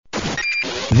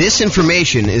This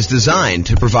information is designed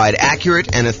to provide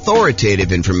accurate and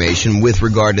authoritative information with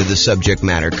regard to the subject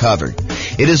matter covered.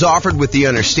 It is offered with the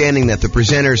understanding that the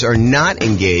presenters are not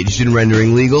engaged in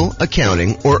rendering legal,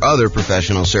 accounting, or other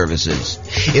professional services.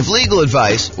 If legal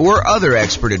advice or other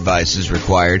expert advice is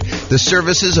required, the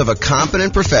services of a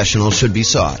competent professional should be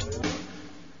sought.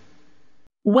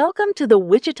 Welcome to the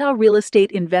Wichita Real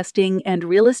Estate Investing and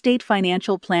Real Estate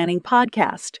Financial Planning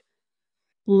Podcast.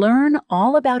 Learn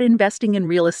all about investing in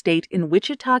real estate in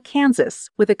Wichita, Kansas,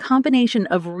 with a combination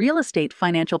of real estate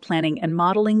financial planning and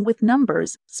modeling with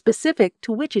numbers specific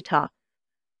to Wichita,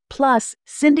 plus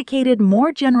syndicated,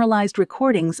 more generalized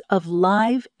recordings of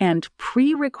live and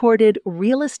pre-recorded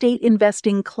real estate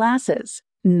investing classes,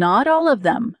 not all of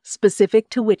them specific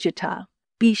to Wichita.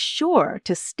 Be sure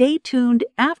to stay tuned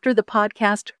after the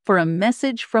podcast for a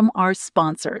message from our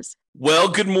sponsors. Well,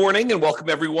 good morning and welcome,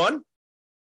 everyone.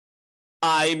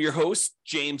 I am your host,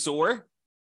 James Orr,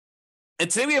 and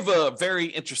today we have a very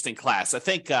interesting class. I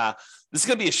think this is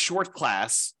going to be a short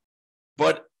class,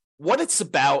 but what it's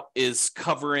about is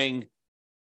covering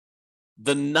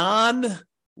the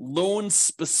non-loan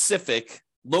specific,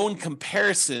 loan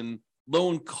comparison,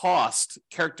 loan cost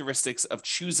characteristics of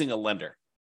choosing a lender.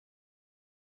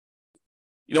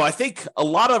 You know, I think a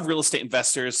lot of real estate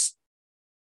investors,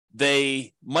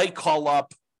 they might call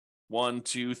up 1,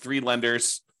 2, 3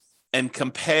 lenders and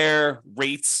compare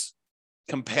rates,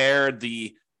 compare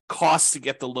the cost to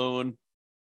get the loan.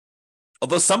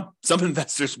 Although some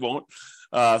investors won't.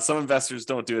 Some investors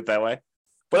don't do it that way.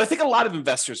 But I think a lot of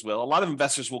investors will. A lot of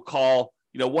investors will call,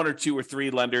 1 or 2 or 3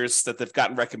 lenders that they've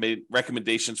gotten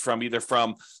recommendations from, either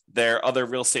from their other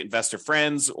real estate investor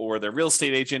friends or their real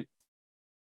estate agent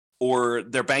or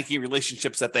their banking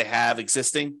relationships that they have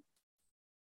existing.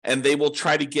 And they will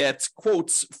try to get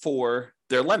quotes for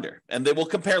their lender, and they will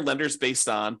compare lenders based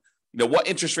on, what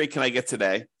interest rate can I get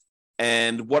today,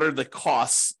 and what are the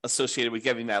costs associated with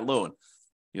getting that loan?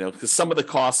 Because some of the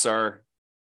costs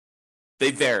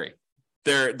they vary.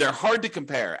 They're hard to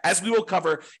compare, as we will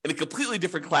cover in a completely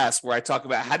different class where I talk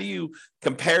about how do you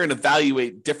compare and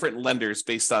evaluate different lenders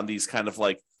based on these kind of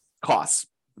like costs.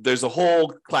 There's a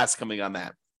whole class coming on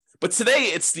that. But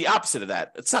today it's the opposite of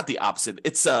that. It's not the opposite.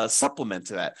 It's a supplement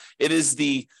to that. It is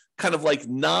the kind of like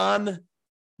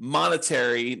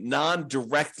non-monetary,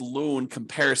 non-direct loan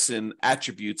comparison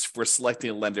attributes for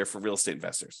selecting a lender for real estate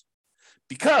investors.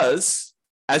 Because,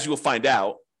 as you will find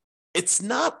out, it's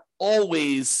not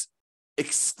always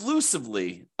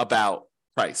exclusively about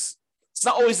price. It's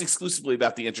not always exclusively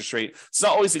about the interest rate. It's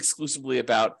not always exclusively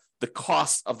about the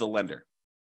cost of the lender.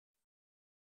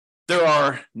 There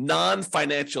are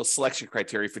non-financial selection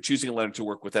criteria for choosing a lender to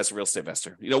work with as a real estate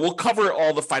investor. We'll cover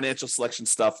all the financial selection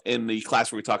stuff in the class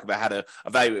where we talk about how to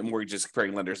evaluate mortgages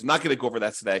comparing lenders. I'm not going to go over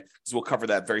that today because we'll cover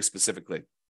that very specifically.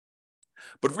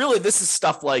 But really, this is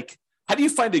stuff like, how do you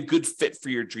find a good fit for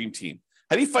your dream team?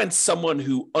 How do you find someone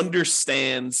who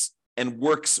understands and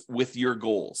works with your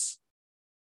goals,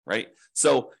 right?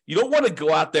 So you don't want to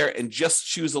go out there and just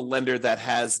choose a lender that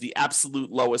has the absolute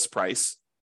lowest price.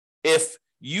 If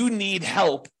you need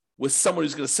help with someone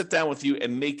who's going to sit down with you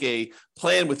and make a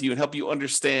plan with you and help you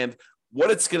understand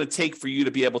what it's going to take for you to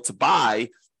be able to buy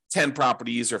 10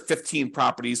 properties or 15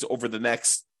 properties over the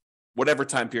next whatever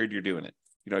time period you're doing it.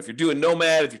 If you're doing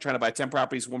Nomad, if you're trying to buy 10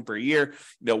 properties, 1 per year,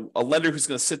 a lender who's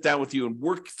going to sit down with you and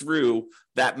work through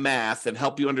that math and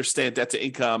help you understand debt to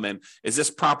income. And is this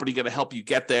property going to help you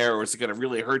get there, or is it going to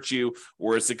really hurt you,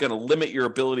 or is it going to limit your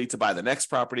ability to buy the next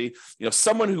property?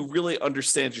 Someone who really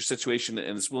understands your situation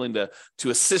and is willing to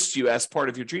assist you as part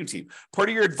of your dream team, part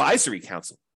of your advisory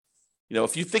council.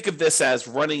 If you think of this as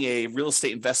running a real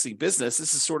estate investing business,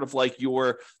 this is sort of like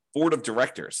your board of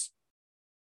directors,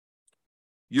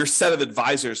 your set of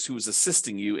advisors who is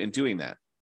assisting you in doing that.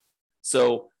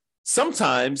 So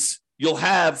sometimes you'll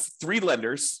have 3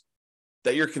 lenders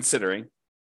that you're considering,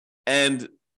 and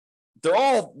they're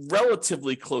all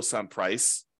relatively close on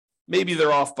price. Maybe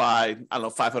they're off by,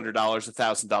 $500,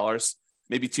 $1,000,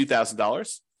 maybe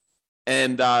 $2,000.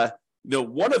 And,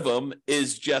 one of them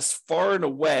is just far and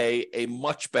away a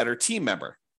much better team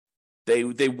member.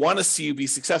 They want to see you be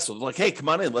successful. They're like, hey, come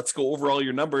on in. Let's go over all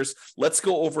your numbers. Let's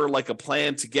go over like a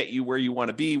plan to get you where you want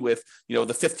to be with,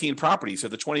 the 15 properties or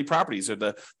the 20 properties or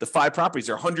the 5 properties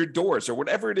or 100 doors or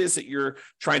whatever it is that you're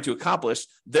trying to accomplish.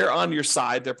 They're on your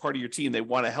side. They're part of your team. They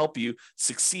want to help you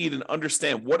succeed and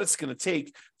understand what it's going to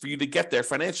take for you to get there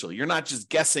financially. You're not just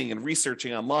guessing and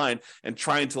researching online and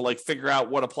trying to figure out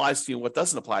what applies to you and what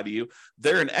doesn't apply to you.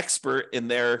 They're an expert in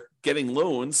their getting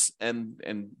loans and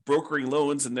brokering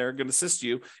loans, and they're going to assist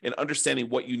you in understanding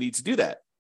what you need to do that.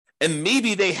 And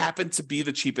maybe they happen to be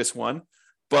the cheapest one,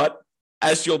 but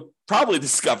as you'll probably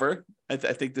discover, I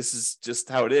think this is just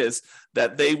how it is,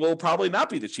 that they will probably not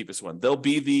be the cheapest one. They'll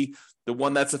be the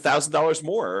one that's $1,000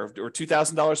 more or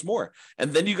 $2,000 more.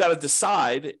 And then you got to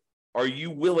decide, are you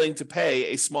willing to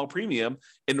pay a small premium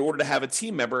in order to have a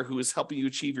team member who is helping you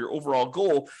achieve your overall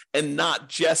goal and not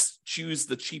just choose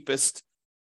the cheapest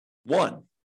one?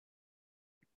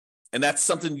 And that's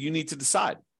something you need to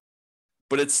decide.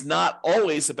 But it's not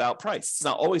always about price. It's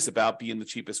not always about being the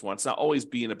cheapest one. It's not always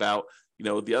being about,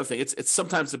 the other thing. It's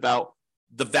sometimes about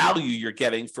the value you're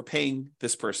getting for paying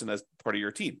this person as part of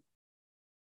your team.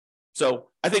 So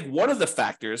I think one of the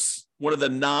factors, one of the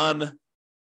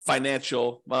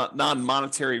non-financial,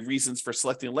 non-monetary reasons for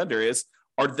selecting a lender is,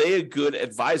 are they a good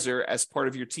advisor as part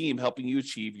of your team helping you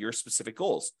achieve your specific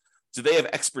goals? Do they have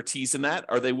expertise in that?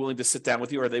 Are they willing to sit down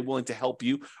with you? Are they willing to help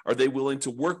you? Are they willing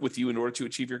to work with you in order to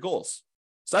achieve your goals?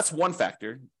 So that's one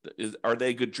factor. Are they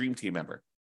a good dream team member?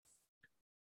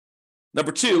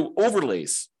 Number two,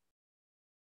 overlays.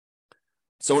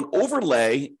 So an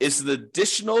overlay is an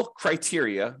additional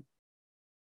criteria,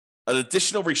 an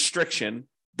additional restriction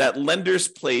that lenders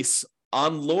place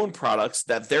on loan products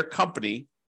that their company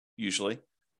usually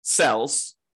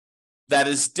sells that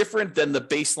is different than the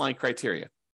baseline criteria.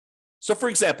 So for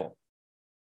example,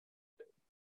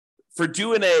 for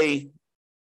doing a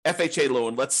FHA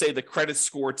loan, let's say the credit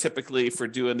score typically for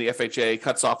doing the FHA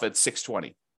cuts off at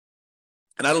 620.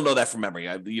 And I don't know that from memory.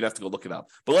 You'd have to go look it up.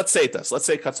 But let's say it does. Let's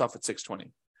say it cuts off at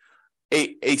 620.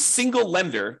 A single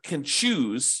lender can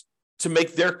choose to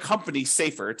make their company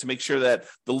safer, to make sure that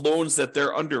the loans that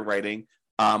they're underwriting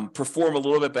perform a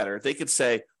little bit better. They could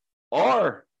say,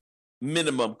 our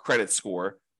minimum credit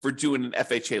score for doing an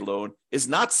FHA loan is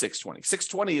not 620.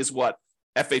 620 is what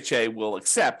FHA will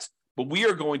accept, but we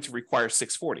are going to require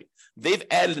 640. They've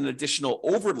added an additional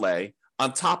overlay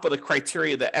on top of the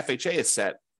criteria that FHA has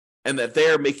set, and that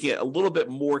they're making it a little bit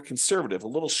more conservative, a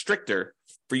little stricter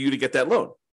for you to get that loan.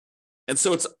 And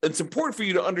so it's important for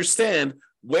you to understand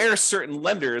where certain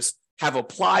lenders have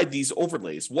applied these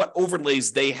overlays, what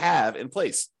overlays they have in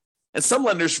place. And some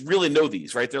lenders really know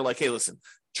these, right? They're like, hey, listen,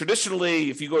 traditionally,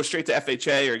 if you go straight to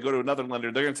FHA or you go to another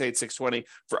lender, they're going to say it's 620.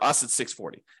 For us, it's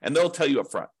 640. And they'll tell you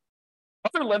up front.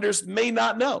 Other lenders may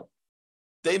not know.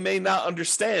 They may not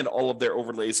understand all of their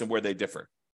overlays and where they differ,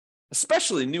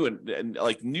 especially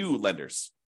new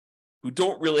lenders who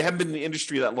haven't been in the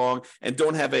industry that long and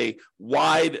don't have a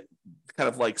wide kind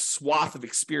of like swath of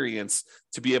experience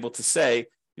to be able to say,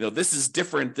 this is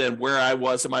different than where I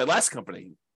was in my last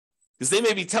company. Because they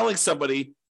may be telling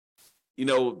somebody,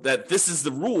 that this is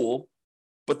the rule,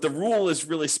 but the rule is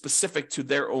really specific to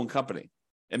their own company.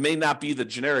 It may not be the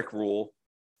generic rule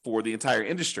for the entire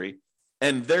industry,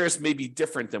 and theirs may be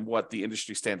different than what the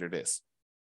industry standard is.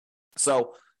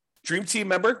 So dream team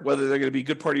member, whether they're going to be a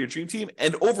good part of your dream team,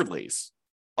 and overlays.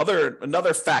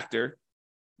 Another factor,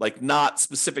 like not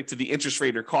specific to the interest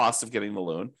rate or cost of getting the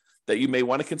loan, that you may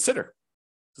want to consider.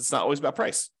 It's not always about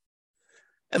price.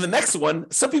 And the next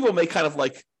one, some people may kind of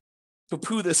like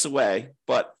poo-poo this away,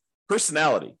 but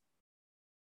personality.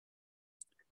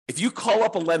 If you call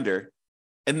up a lender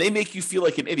and they make you feel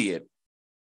like an idiot,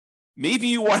 maybe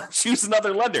you want to choose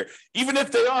another lender, even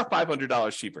if they are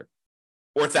 $500 cheaper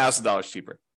or $1,000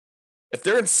 cheaper. If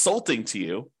they're insulting to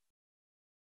you,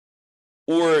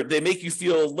 or they make you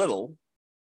feel little,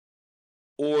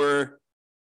 or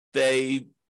they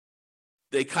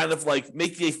kind of like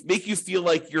make you feel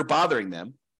like you're bothering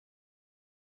them,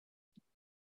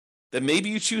 then maybe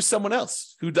you choose someone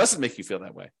else who doesn't make you feel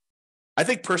that way. I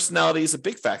think personality is a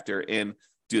big factor in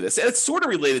do this. And it's sort of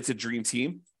related to Dream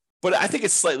Team, but I think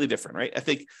it's slightly different, right? I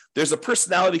think there's a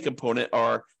personality component,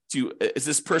 is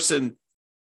this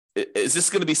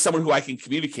going to be someone who I can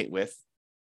communicate with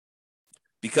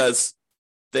because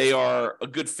they are a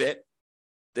good fit,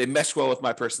 they mesh well with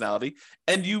my personality,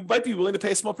 and you might be willing to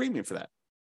pay a small premium for that.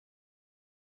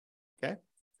 Okay?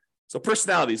 So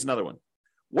personality is another one.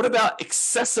 What about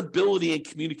accessibility and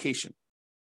communication?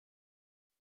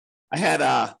 I had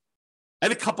a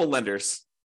couple lenders.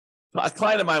 A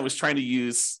client of mine was trying to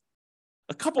use,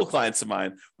 a couple of clients of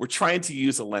mine were trying to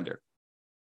use a lender.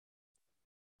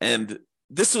 And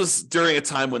this was during a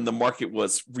time when the market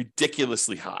was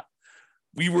ridiculously hot.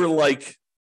 We were like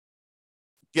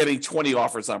getting 20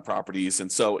 offers on properties.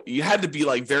 And so you had to be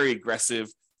like very aggressive.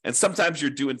 And sometimes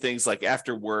you're doing things like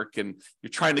after work and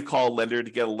you're trying to call a lender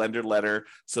to get a lender letter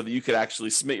so that you could actually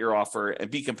submit your offer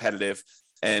and be competitive.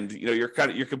 And you're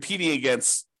competing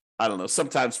against, I don't know,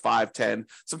 sometimes 5, 10,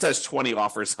 sometimes 20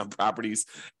 offers on properties.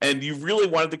 And you really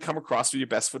wanted to come across with your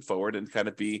best foot forward and kind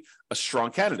of be a strong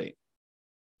candidate.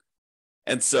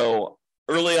 And so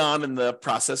early on in the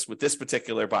process with this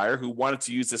particular buyer who wanted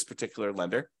to use this particular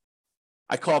lender,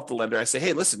 I call up the lender. I say,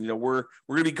 hey, listen, we're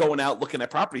going to be going out looking at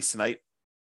properties tonight.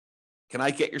 Can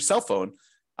I get your cell phone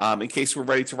in case we're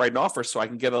ready to write an offer so I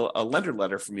can get a lender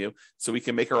letter from you so we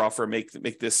can make our offer,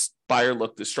 make this buyer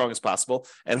look as strong as possible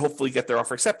and hopefully get their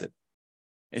offer accepted.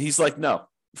 And he's like, no,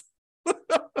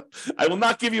 I will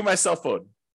not give you my cell phone.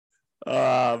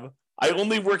 I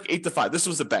only work 8 to 5. This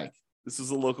was a bank. This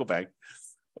was a local bank,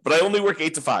 but I only work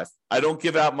 8 to 5. I don't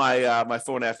give out my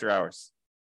phone after hours.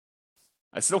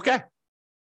 I said, okay.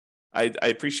 I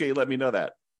appreciate you letting me know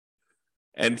that.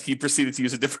 And he proceeded to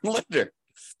use a different lender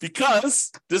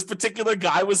because this particular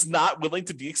guy was not willing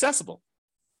to be accessible.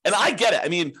 And I get it. I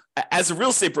mean, as a real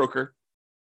estate broker,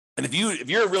 and if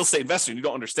you're a real estate investor and you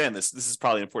don't understand this is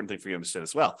probably an important thing for you to understand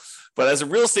as well. But as a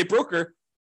real estate broker,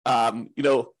 I'll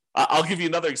give you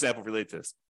another example related to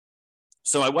this.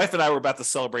 So my wife and I were about to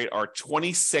celebrate our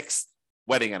 26th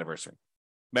wedding anniversary,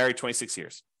 married 26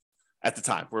 years at the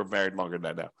time. We're married longer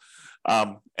than that now.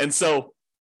 And so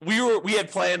we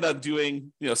had planned on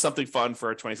doing, something fun for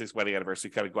our 26th wedding anniversary,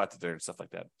 kind of go out to dinner and stuff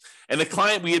like that. And the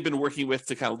client we had been working with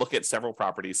to kind of look at several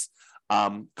properties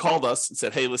called us and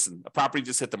said, hey, listen, a property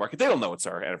just hit the market. They don't know it's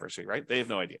our anniversary, right? They have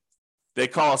no idea. They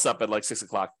call us up at like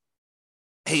 6:00.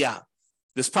 Hey,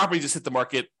 this property just hit the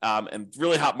market and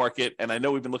really hot market. And I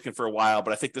know we've been looking for a while,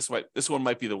 but I think this one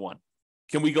might be the one.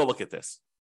 Can we go look at this?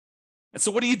 And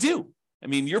so what do? I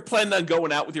mean, you're planning on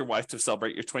going out with your wife to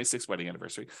celebrate your 26th wedding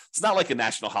anniversary. It's not like a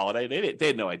national holiday. They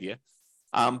had no idea.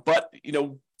 But,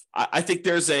 I think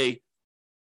there's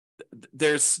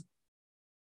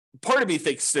part of me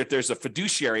thinks that there's a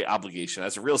fiduciary obligation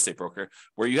as a real estate broker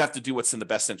where you have to do what's in the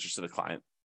best interest of the client.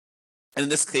 And in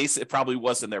this case, it probably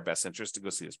was in their best interest to go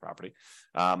see this property.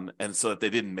 And so that they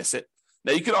didn't miss it.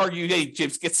 Now, you could argue, hey,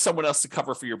 James, get someone else to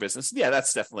cover for your business. Yeah,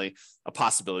 that's definitely a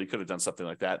possibility. You could have done something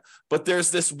like that. But there's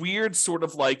this weird sort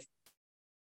of like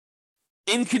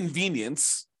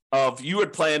inconvenience of you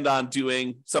had planned on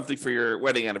doing something for your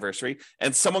wedding anniversary,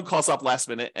 and someone calls up last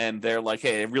minute and they're like,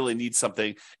 hey, I really need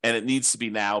something, and it needs to be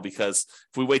now because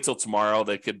if we wait till tomorrow,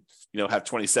 they could have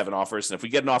 27 offers. And if we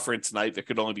get an offer in tonight, there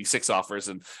could only be 6 offers.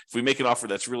 And if we make an offer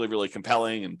that's really, really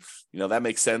compelling and, that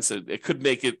makes sense, it could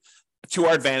make it to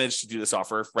our advantage to do this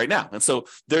offer right now. And so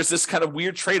there's this kind of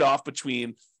weird trade-off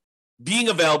between being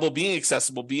available, being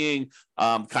accessible, being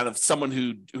kind of someone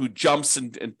who jumps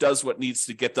and does what needs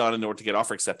to get done in order to get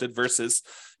offer accepted versus,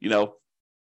 nope,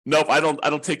 I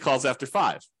don't take calls after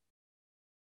 5.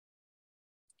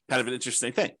 Kind of an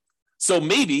interesting thing. So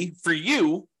maybe for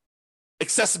you,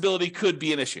 accessibility could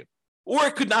be an issue, or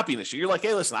it could not be an issue. You're like,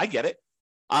 hey, listen, I get it.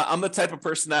 I'm the type of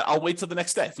person that I'll wait till the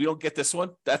next day. If we don't get this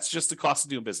one, that's just the cost of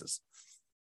doing business.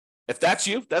 If that's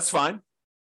you, that's fine.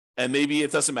 And maybe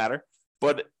it doesn't matter.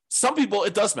 But some people,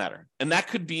 it does matter. And that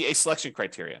could be a selection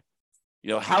criteria.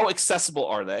 How accessible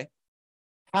are they?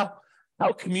 How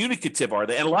communicative are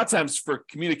they? And a lot of times for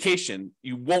communication,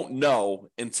 you won't know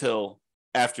until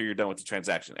after you're done with the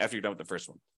transaction, after you're done with the first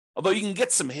one. Although you can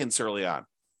get some hints early on.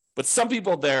 But some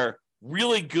people, they're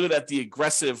really good at the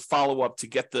aggressive follow-up to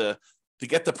get the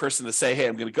person to say, hey,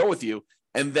 I'm going to go with you.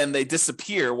 And then they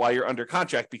disappear while you're under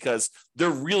contract because they're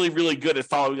really, really good at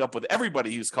following up with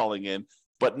everybody who's calling in,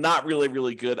 but not really,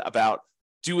 really good about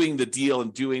doing the deal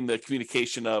and doing the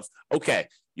communication of, okay,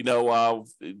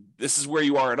 this is where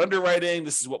you are in underwriting.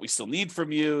 This is what we still need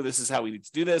from you. This is how we need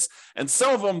to do this. And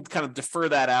some of them kind of refer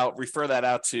that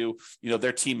out to,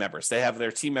 their team members. They have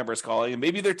their team members calling, and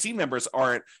maybe their team members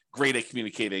aren't great at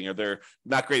communicating, or they're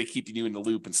not great at keeping you in the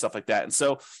loop and stuff like that. And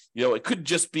so, it could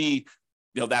just be,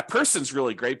 that person's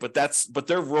really great, but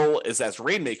their role is as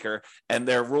rainmaker, and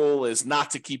their role is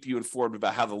not to keep you informed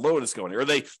about how the loan is going, or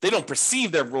they don't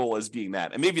perceive their role as being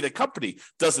that. And maybe the company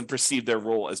doesn't perceive their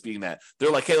role as being that.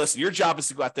 They're like, hey, listen, your job is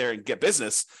to go out there and get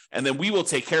business, and then we will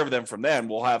take care of them from then.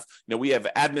 We'll have, we have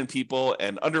admin people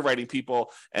and underwriting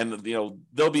people, and, there'll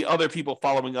be other people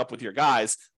following up with your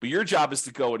guys, but your job is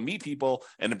to go and meet people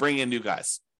and to bring in new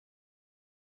guys.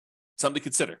 Something to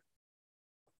consider.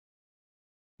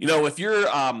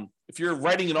 If you're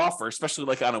writing an offer, especially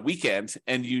like on a weekend,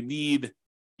 and you need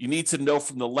to know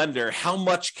from the lender how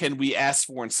much can we ask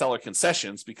for in seller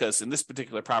concessions, because in this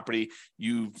particular property,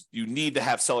 you need to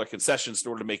have seller concessions in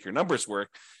order to make your numbers work,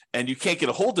 and you can't get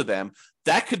a hold of them,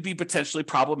 that could be potentially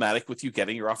problematic with you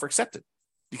getting your offer accepted,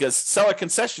 because seller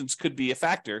concessions could be a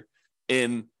factor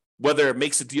in whether it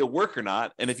makes a deal work or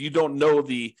not. And if you don't know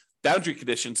the boundary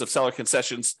conditions of seller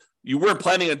concessions, you weren't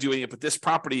planning on doing it, but this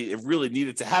property, it really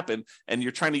needed to happen, and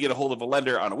you're trying to get a hold of a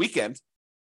lender on a weekend,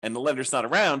 and the lender's not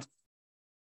around,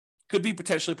 could be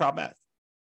potentially problematic.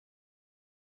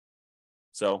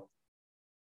 So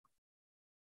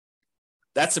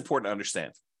That's important to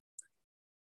understand.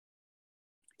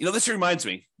 This reminds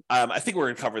me, I think we're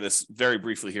going to cover this very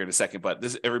briefly here in a second, but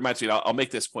it reminds me, I'll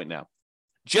make this point now.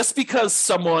 Just because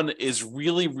someone is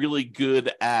really, really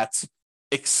good at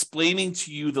explaining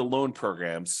to you the loan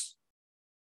programs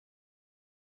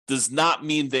does not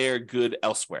mean they're good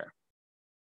elsewhere.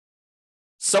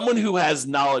 Someone who has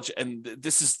knowledge, and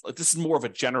this is more of a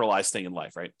generalized thing in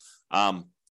life, right? I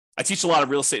teach a lot of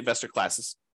real estate investor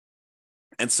classes.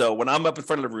 And so when I'm up in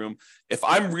front of the room, if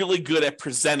I'm really good at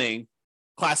presenting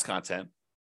class content,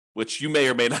 which you may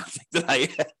or may not think that I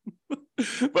am,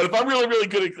 but if I'm really, really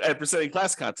good at presenting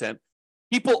class content,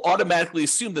 people automatically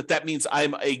assume that means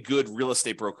I'm a good real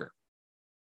estate broker,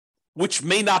 which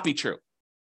may not be true.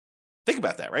 Think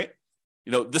about that, right?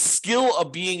 The skill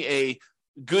of being a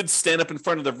good stand up in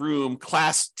front of the room,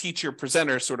 class teacher,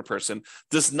 presenter sort of person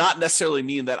does not necessarily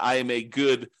mean that I am a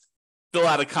good fill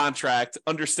out a contract,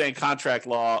 understand contract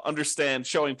law, understand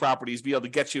showing properties, be able to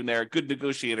get you in there, good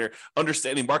negotiator,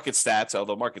 understanding market stats,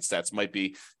 although market stats might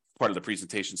be part of the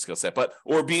presentation skill set,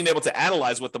 or being able to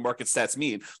analyze what the market stats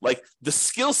mean. Like the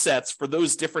skill sets for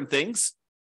those different things,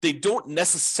 they don't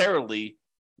necessarily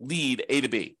lead A to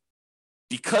B.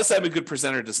 Because I'm a good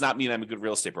presenter does not mean I'm a good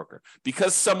real estate broker.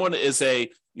 Because someone is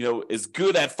is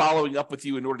good at following up with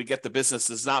you in order to get the business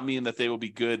does not mean that they will be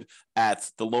good at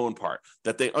the loan part,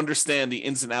 that they understand the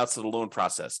ins and outs of the loan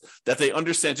process, that they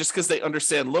understand, just because they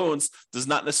understand loans does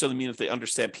not necessarily mean that they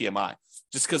understand PMI.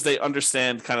 Just because they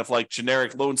understand kind of like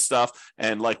generic loan stuff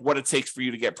and like what it takes for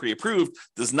you to get pre-approved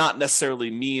does not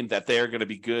necessarily mean that they are going to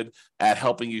be good at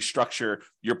helping you structure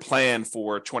your plan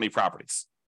for 20 properties.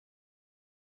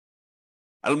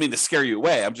 I don't mean to scare you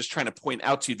away. I'm just trying to point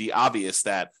out to you the obvious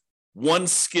that one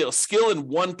skill in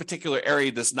one particular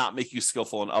area does not make you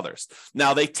skillful in others.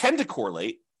 Now, they tend to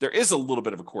correlate. There is a little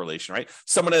bit of a correlation, right?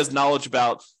 Someone has knowledge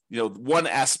about, one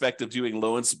aspect of doing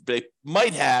loans. They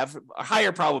might have a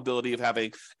higher probability of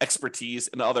having expertise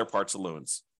in other parts of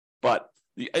loans. But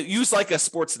use like a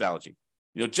sports analogy.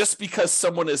 Just because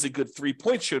someone is a good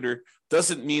 3-point shooter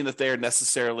doesn't mean that they are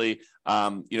necessarily,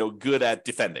 good at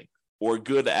defending or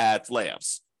good at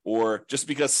layups, or just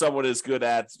because someone is good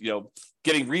at,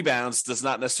 getting rebounds does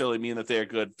not necessarily mean that they're a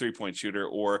good 3-point shooter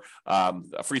or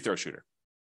a free throw shooter,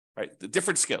 right? The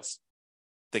different skills.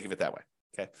 Think of it that way.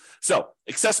 Okay. So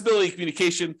accessibility,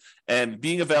 communication, and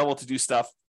being available to do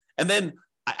stuff. And then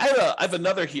I have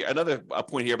another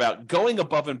point here about going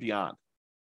above and beyond.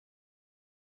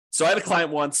 So I had a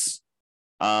client once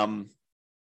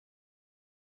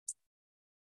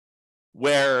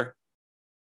where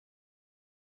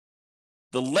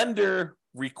the lender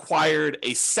required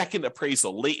a second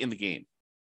appraisal late in the game.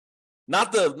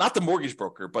 Not the mortgage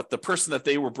broker, but the person that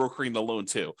they were brokering the loan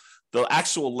to, the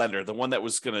actual lender, the one that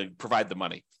was going to provide the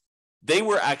money. They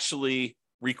were actually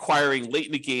requiring late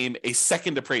in the game a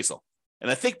second appraisal.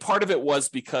 And I think part of it was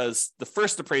because the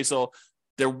first appraisal,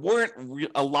 there weren't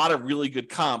a lot of really good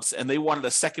comps, and they wanted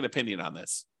a second opinion on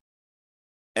this.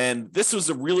 And this was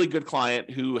a really good client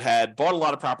who had bought a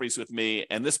lot of properties with me,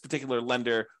 and this particular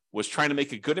lender was trying to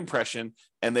make a good impression,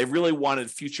 and they really wanted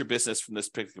future business from this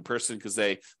particular person because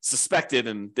they suspected,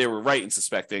 and they were right in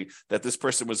suspecting, that this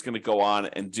person was going to go on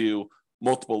and do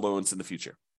multiple loans in the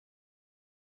future.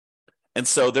 And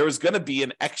so there was going to be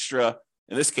an extra,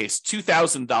 in this case,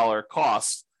 $2,000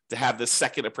 cost to have this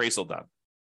second appraisal done.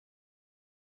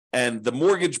 And the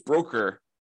mortgage broker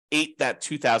ate that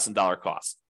 $2,000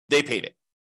 cost. They paid it.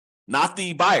 Not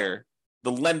the buyer,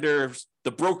 the lender,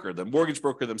 the broker, the mortgage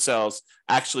broker themselves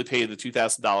actually paid the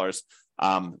 $2,000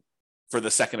 for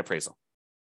the second appraisal.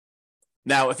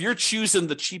 Now, if you're choosing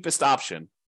the cheapest option,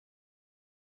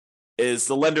 is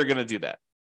the lender going to do that?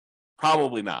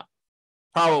 Probably not.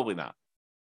 Probably not.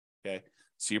 Okay.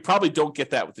 So you probably don't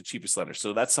get that with the cheapest lender.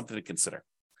 So that's something to consider.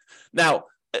 Now,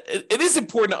 it is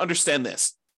important to understand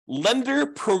this. Lender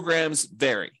programs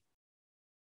vary.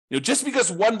 Just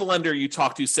because one lender you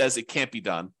talk to says it can't be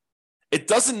done, it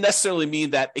doesn't necessarily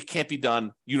mean that it can't be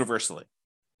done universally.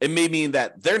 It may mean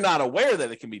that they're not aware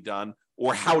that it can be done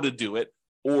or how to do it,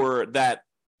 or that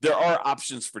there are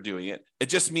options for doing it. It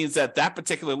just means that that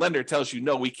particular lender tells you,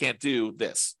 no, we can't do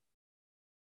this.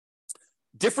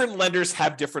 Different lenders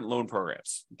have different loan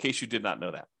programs, in case you did not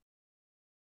know that.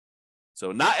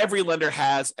 So not every lender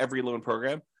has every loan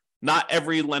program. Not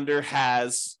every lender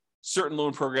has certain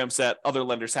loan programs that other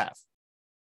lenders have.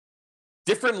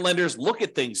 Different lenders look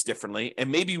at things differently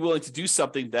and may be willing to do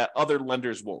something that other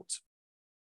lenders won't.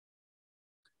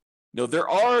 There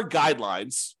are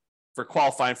guidelines for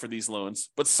qualifying for these loans,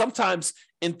 but sometimes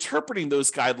interpreting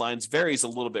those guidelines varies a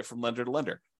little bit from lender to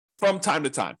lender from time to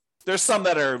time. There's some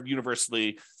that are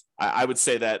universally I would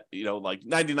say that, like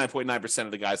 99.9%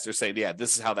 of the guys, they're saying, yeah,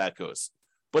 this is how that goes.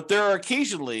 But there are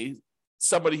occasionally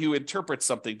somebody who interprets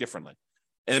something differently.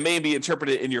 And it may be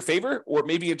interpreted in your favor, or it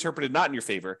may be interpreted not in your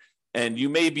favor. And you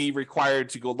may be required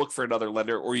to go look for another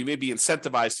lender, or you may be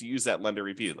incentivized to use that lender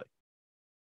repeatedly.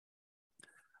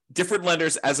 Different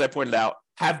lenders, as I pointed out,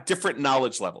 have different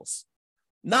knowledge levels.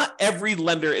 Not every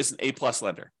lender is an A+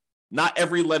 lender. Not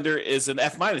every lender is an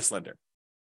F- lender.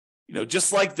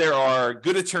 Just like there are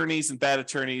good attorneys and bad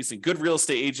attorneys, and good real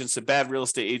estate agents and bad real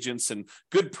estate agents, and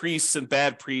good priests and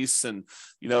bad priests, and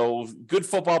good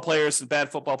football players and bad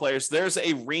football players, there's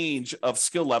a range of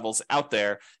skill levels out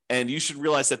there, and you should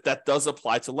realize that that does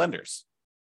apply to lenders.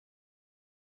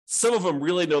 Some of them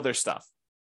really know their stuff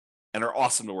and are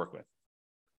awesome to work with.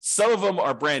 Some of them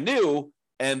are brand new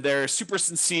and they're super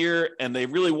sincere and they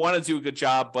really want to do a good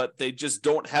job, but they just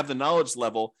don't have the knowledge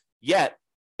level yet.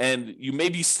 And you may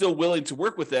be still willing to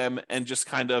work with them and just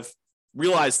kind of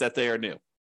realize that they are new.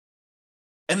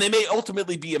 And they may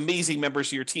ultimately be amazing members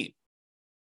of your team.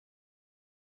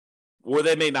 Or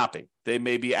they may not be. They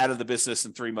may be out of the business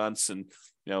in 3 months and,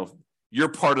 you're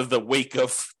part of the wake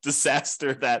of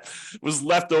disaster that was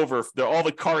left over, all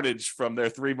the carnage from their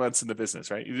 3 months in the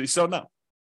business, right? You just don't know.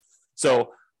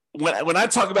 So when I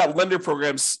talk about lender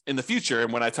programs in the future,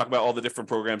 and when I talk about all the different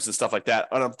programs and stuff like that,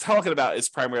 what I'm talking about is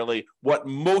primarily what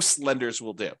most lenders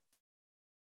will do.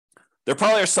 There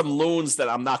probably are some loans that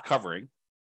I'm not covering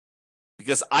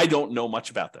because I don't know much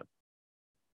about them.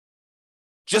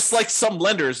 Just like some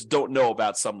lenders don't know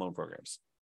about some loan programs.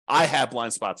 I have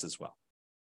blind spots as well.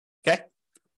 Okay?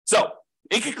 So,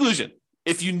 in conclusion,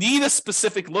 if you need a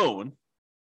specific loan,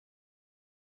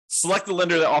 select the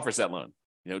lender that offers that loan.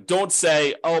 Don't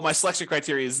say, oh, my selection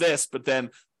criteria is this, but then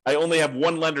I only have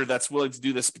one lender that's willing to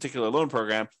do this particular loan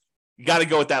program. You got to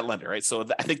go with that lender, right? So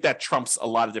I think that trumps a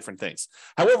lot of different things.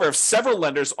 However, if several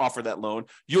lenders offer that loan,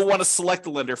 you'll want to select the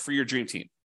lender for your dream team.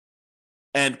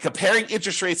 And comparing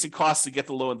interest rates and costs to get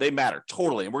the loan, they matter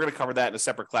totally. And we're going to cover that in a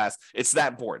separate class. It's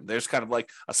that important. There's kind of like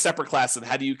a separate class on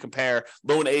how do you compare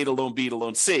loan A to loan B to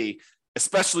loan C,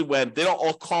 especially when they don't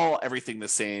all call everything the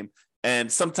same. And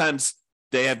sometimes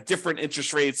they have different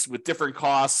interest rates with different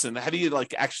costs. And how do you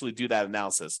actually do that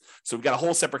analysis? So we've got a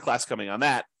whole separate class coming on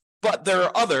that. But there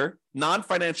are other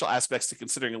non-financial aspects to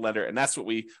considering a lender, and that's what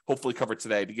we hopefully covered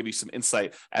today to give you some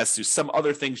insight as to some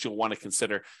other things you'll want to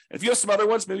consider. And if you have some other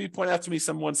ones, maybe point out to me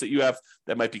some ones that you have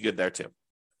that might be good there too.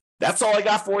 That's all I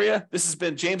got for you. This has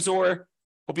been James Orr.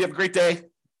 Hope you have a great day.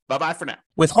 Bye-bye for now.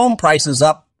 With home prices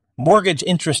up, mortgage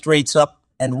interest rates up,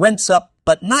 and rents up,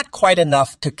 but not quite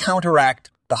enough to counteract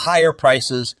the higher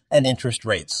prices and interest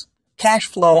rates. Cash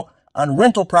flow on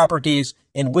rental properties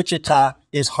in Wichita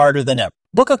is harder than ever.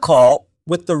 Book a call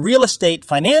with the Real Estate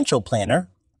Financial Planner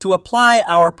to apply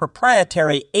our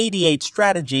proprietary 88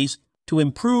 strategies to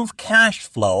improve cash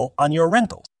flow on your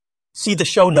rentals. See the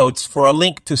show notes for a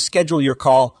link to schedule your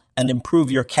call and improve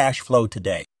your cash flow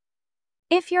today.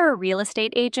 If you're a real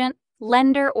estate agent,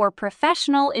 lender, or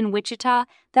professional in Wichita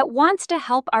that wants to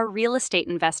help our real estate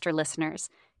investor listeners,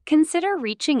 consider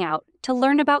reaching out to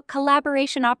learn about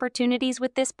collaboration opportunities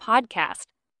with this podcast.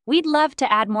 We'd love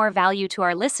to add more value to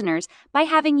our listeners by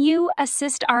having you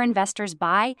assist our investors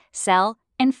buy, sell,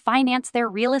 and finance their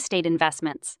real estate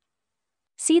investments.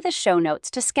 See the show notes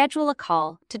to schedule a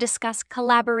call to discuss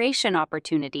collaboration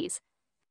opportunities.